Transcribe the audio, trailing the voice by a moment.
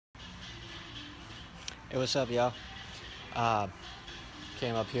Hey, what's up, y'all? Uh,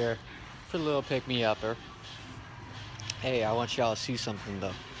 Came up here for a little pick-me-upper. Hey, I want y'all to see something,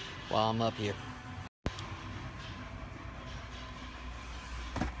 though, while I'm up here.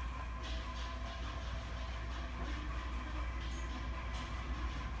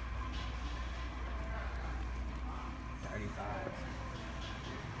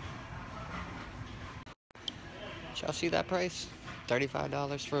 Did y'all see that price?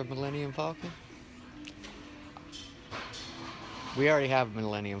 $35 for a Millennium Falcon? We already have a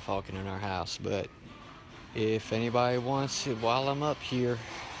Millennium Falcon in our house, but if anybody wants it while I'm up here,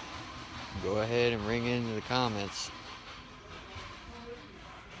 go ahead and ring into the comments.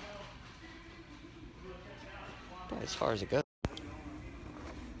 But as far as it goes,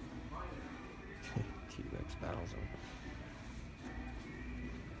 T-Rex battles over.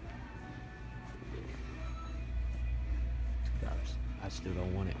 $2. I still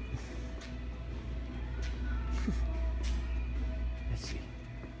don't want it. Let's see.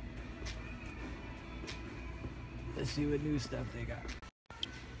 Let's see what new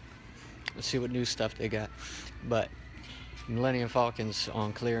stuff they got. But Millennium Falcons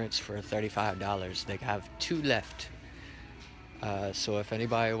on clearance for $35. They have 2 left. So if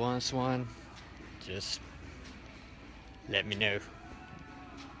anybody wants one, just let me know.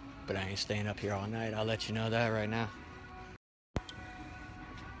 But I ain't staying up here all night. I'll let you know that right now.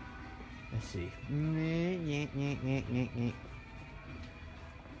 Let's see.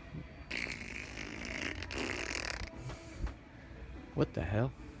 What the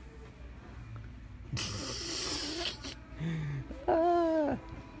hell?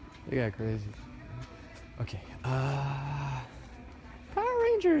 They got crazy. Okay. Power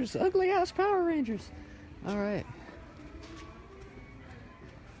Rangers. Ugly ass Power Rangers. All right.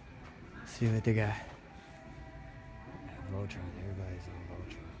 Let's see what they got. Voltron. Everybody's on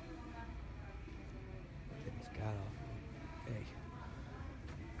Voltron. It's got off. Hey.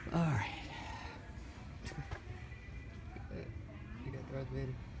 All right. You got Darth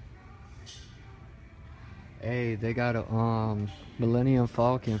Vader. Hey, they got a Millennium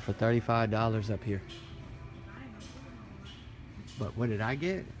Falcon for $35 up here. But what did I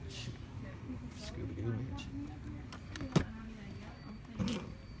get? Scooby-Doo.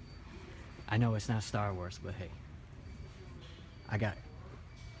 I know it's not Star Wars, but hey, I got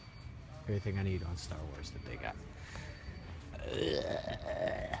everything I need on Star Wars that they got.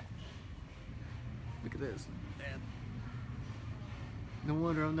 Look at this. Man. No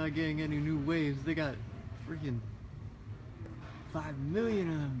wonder I'm not getting any new waves. They got freaking 5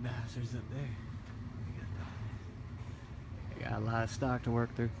 million of them bastards up there. They got a lot of stock to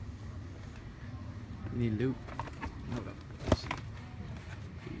work through. We need loot. Hold up. Let's see.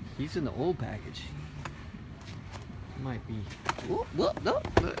 He's in the old package. Might be. Whoop, whoop, no.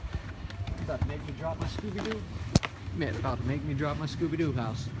 About to make me drop my Scooby-Doo. Man, about to make me drop my Scooby-Doo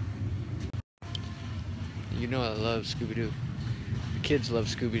house. You know I love Scooby-Doo. The kids love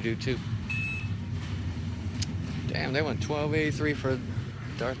Scooby-Doo too. Damn, they went $12.83 for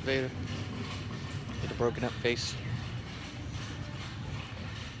Darth Vader with a broken up face.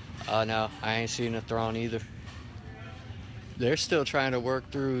 Oh no, I ain't seen a Thrawn either. They're still trying to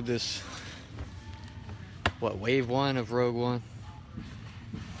work through this, what, wave 1 of Rogue One?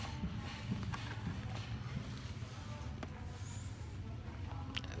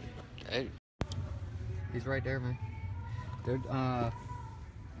 Hey, he's right there, man. They're, how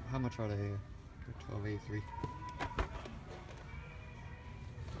much are they here? They're $12.83.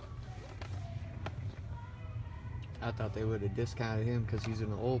 I thought they would have discounted him because he's in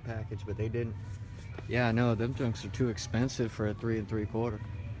the old package, but they didn't. Yeah, I know, them junks are too expensive for a 3 3/4.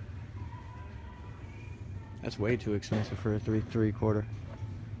 That's way too expensive for a 3 3/4.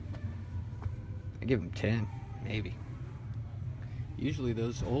 I give them 10, maybe. Usually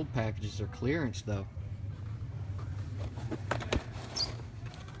those old packages are clearance, though.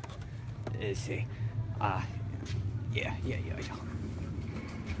 Let's see. Yeah.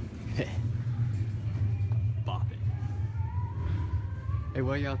 Bop it. Hey,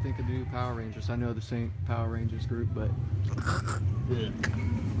 what y'all think of the new Power Rangers? I know this ain't Power Rangers group, but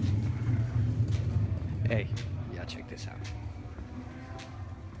hey, y'all check this out.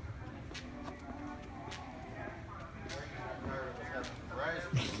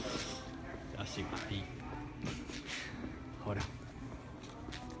 I see my feet. Hold on.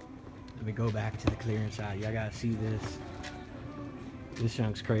 Let me go back to the clearance side. Y'all gotta see this. This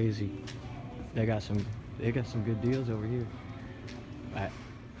junk's crazy. They got some good deals over here.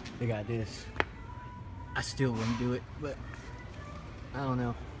 They got this. I still wouldn't do it, but I don't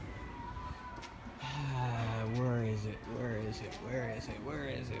know. Where is it? it? Where is it? Where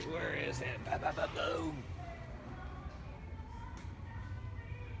is it? Where is it? Ba, ba, ba, boom.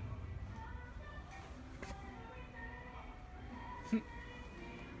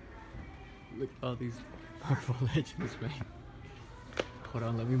 Look at all these Marvel Legends, man. Hold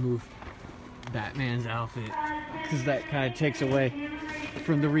on, let me move Batman's outfit, because that kind of takes away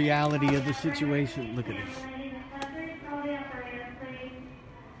from the reality of the situation. Look at this.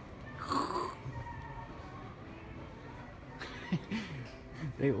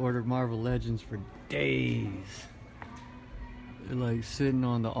 They ordered Marvel Legends for days. They're like sitting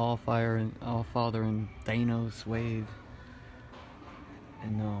on the All-Father and Thanos wave.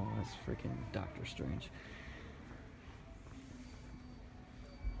 And no, that's freaking Doctor Strange.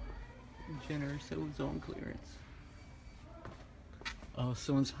 Jenner said it was on clearance. Oh,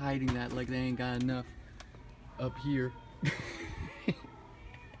 someone's hiding that like they ain't got enough up here.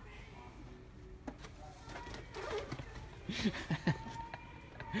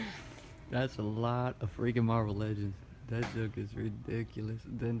 That's a lot of freaking Marvel Legends. That joke is ridiculous.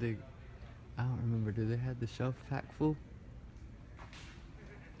 Then they, I don't remember, did they have the shelf pack full?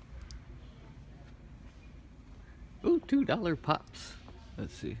 Ooh, $2 pops.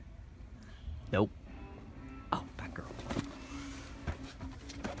 Let's see. Nope. Oh, Batgirl.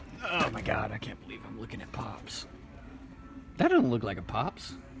 Oh my god, I can't believe I'm looking at pops. That doesn't look like a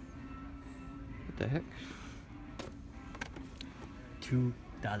pops. What the heck? $2.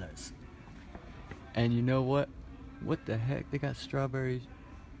 And you know what? What the heck? They got strawberries.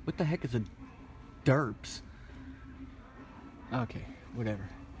 What the heck is a derps? Okay, whatever.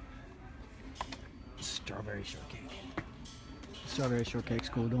 Strawberry shortcake. Strawberry shortcake's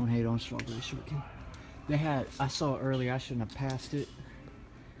cool. Don't hate on strawberry shortcake. They had, I saw it earlier, I shouldn't have passed it.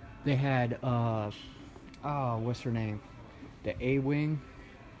 They had, oh, what's her name? The A-Wing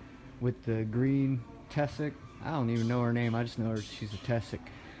with the green Tessic. I don't even know her name, I just know her, she's a Tessic.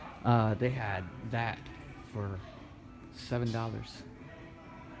 They had that for $7.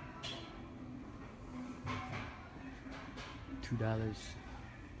 $2.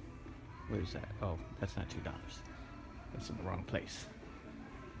 Where's that? Oh, that's not $2. That's in the wrong place.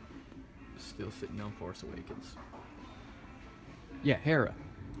 Still sitting on Force Awakens. Yeah, Hera.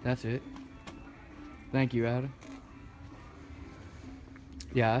 That's it. Thank you, Adam.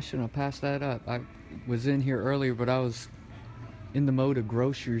 Yeah, I shouldn't have passed that up. I was in here earlier, but I was in the mode of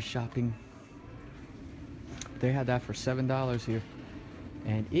grocery shopping. They had that for $7 here.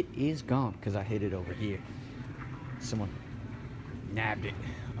 And it is gone because I hid it over here. Someone nabbed it.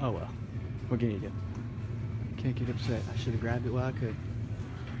 Oh well. What can you do? Can't get upset. I should have grabbed it while I could.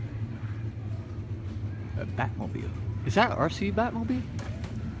 A Batmobile. Is that an RC Batmobile?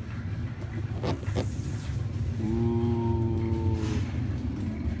 Ooh.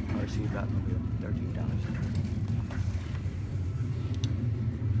 RC Batmobile. $13.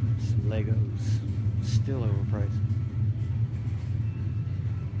 Some Legos. Still overpriced.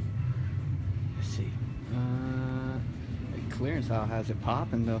 Let's see. The clearance aisle has it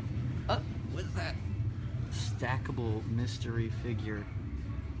popping though. What's that? Stackable mystery figure.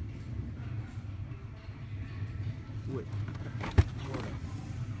 What? Hold on.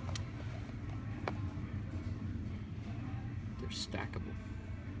 They're stackable.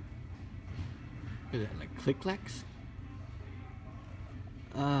 Is that like Click-Clacks?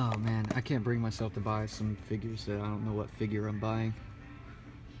 Oh man, I can't bring myself to buy some figures that I don't know what figure I'm buying.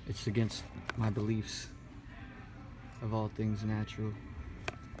 It's against my beliefs of all things natural.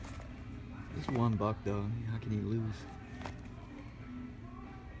 It's $1 though. How can you lose?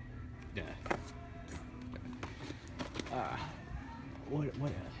 Yeah. What is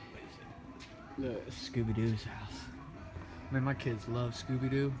it? The Scooby-Doo's house. Man, my kids love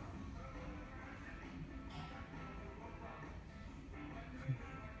Scooby-Doo.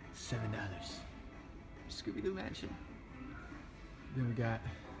 $7. Scooby-Doo Mansion. Then we got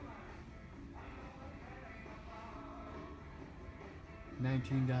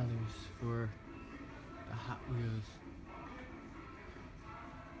 $19 for the Hot Wheels.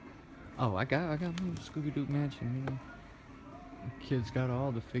 Oh, I got my Scooby-Doo Mansion, you know. The kids got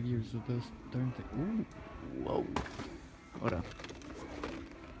all the figures of those darn things. Ooh, whoa. Hold on.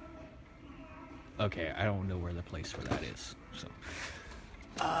 Okay, I don't know where the place for that is, so.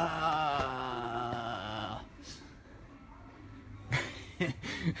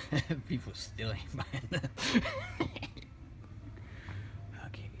 People still ain't buying that.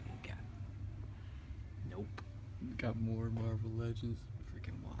 Okay, got. Nope. Got more Marvel Legends.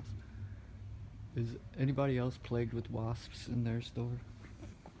 Freaking wasp. Is anybody else plagued with wasps in their store?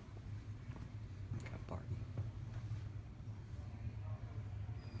 Got Barbie.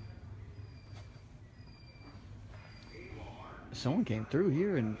 Someone came through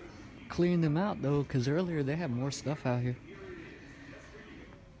here and cleaned them out though, because earlier they had more stuff out here.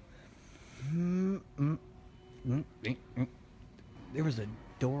 There was a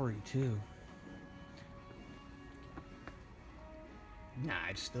dory too. Nah,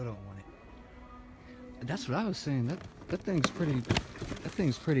 I still don't want it. That's what I was saying. That thing's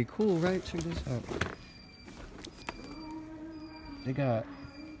pretty cool, right? Check this out. You got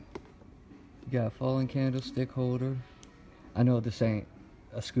a fallen candlestick holder. I know this ain't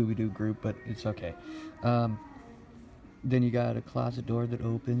a Scooby-Doo group, but it's okay. Then you got a closet door that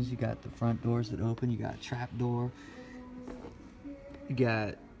opens. You got the front doors that open. You got a trap door. You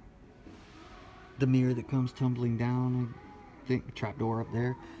got the mirror that comes tumbling down. I think trap door up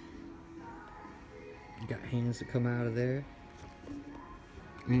there. You got hands that come out of there.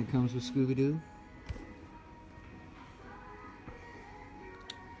 And it comes with Scooby-Doo.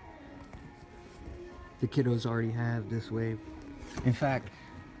 The kiddos already have this wave. In fact,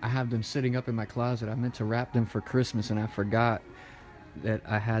 I have them sitting up in my closet. I meant to wrap them for Christmas and I forgot that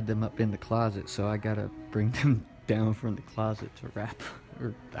I had them up in the closet, so I gotta bring them down from the closet to wrap.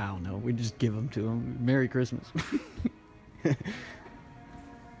 Or I don't know, we just give them to them. Merry Christmas.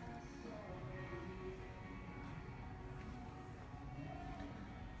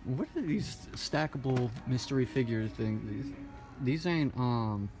 What are these stackable mystery figure things? These ain't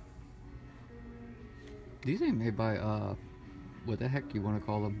made by what the heck you want to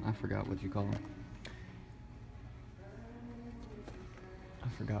call them? I forgot what you call them. I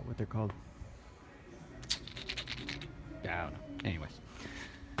forgot what they're called. I don't know. Anyways.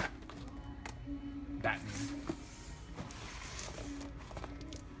 Batman.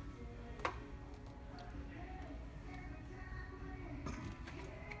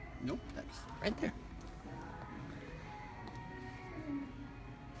 Nope, that's right there.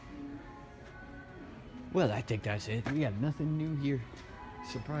 Well, I think that's it. We got nothing new here,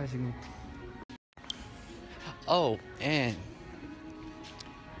 surprisingly. Oh, and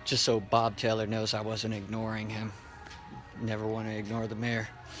just so Bob Taylor knows I wasn't ignoring him. Never want to ignore the mayor.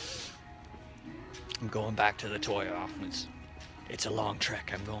 I'm going back to the toy office. It's a long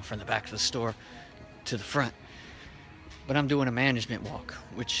trek. I'm going from the back of the store to the front. But I'm doing a management walk,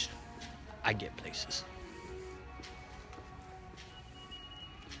 which I get places.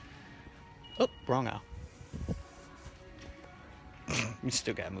 Oh, wrong aisle. You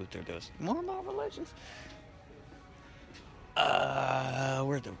still gotta move through those. More Marvel Legends.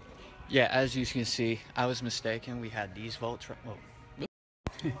 Where the... Yeah, as you can see, I was mistaken. We had these Voltron... Whoa.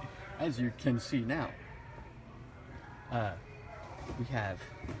 As you can see now, we have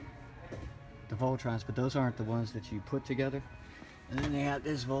the Voltrons, but those aren't the ones that you put together. And then they have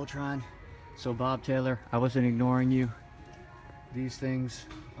this Voltron. So Bob Taylor, I wasn't ignoring you. These things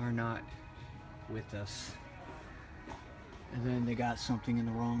are not with us. And then they got something in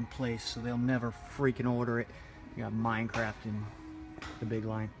the wrong place, so they'll never freaking order it. You got Minecraft in the big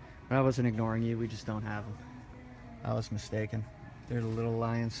line. But I wasn't ignoring you, we just don't have them. I was mistaken. They're the little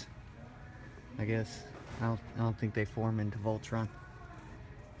lions, I guess. I don't think they form into Voltron.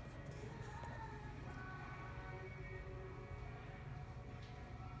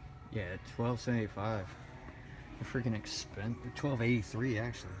 Yeah, $12.75. They're freaking expensive. $12.83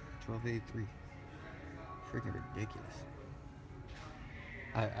 actually. $12.83. Freaking ridiculous.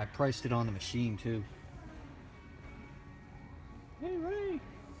 I priced it on the machine too. Hey Ray.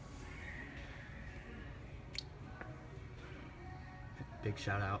 Big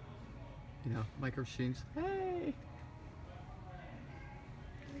shout out. You know, Micro Machines. Hey.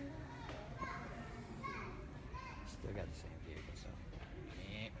 Still got the same vehicle, so.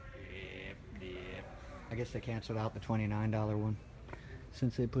 I guess they canceled out the $29 one.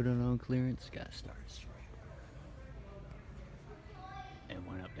 Since they put it on clearance, gotta start a story. And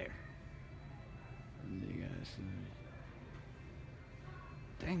one up there. And they got some...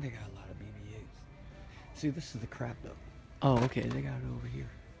 Dang, they got a lot of BB-8s. See, this is the crap though. Oh, okay, they got it over here.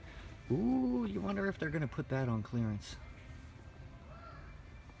 Ooh, you wonder if they're gonna put that on clearance.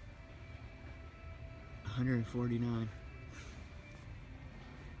 $149.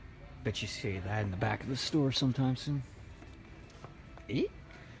 Bet you see that in the back of the store sometime soon. Eh?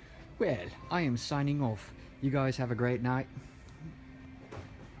 Well, I am signing off. You guys have a great night.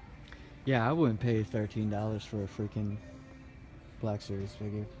 Yeah, I wouldn't pay $13 for a freaking Black Series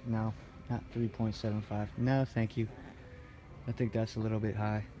figure. No, not 3.75. No, thank you. I think that's a little bit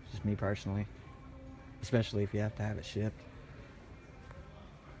high. Just me personally. Especially if you have to have it shipped.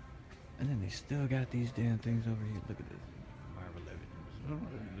 And then they still got these damn things over here. Look at this. Marvel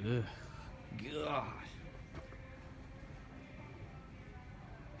Legends. Gosh.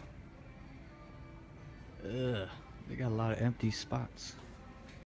 Ugh. They got a lot of empty spots.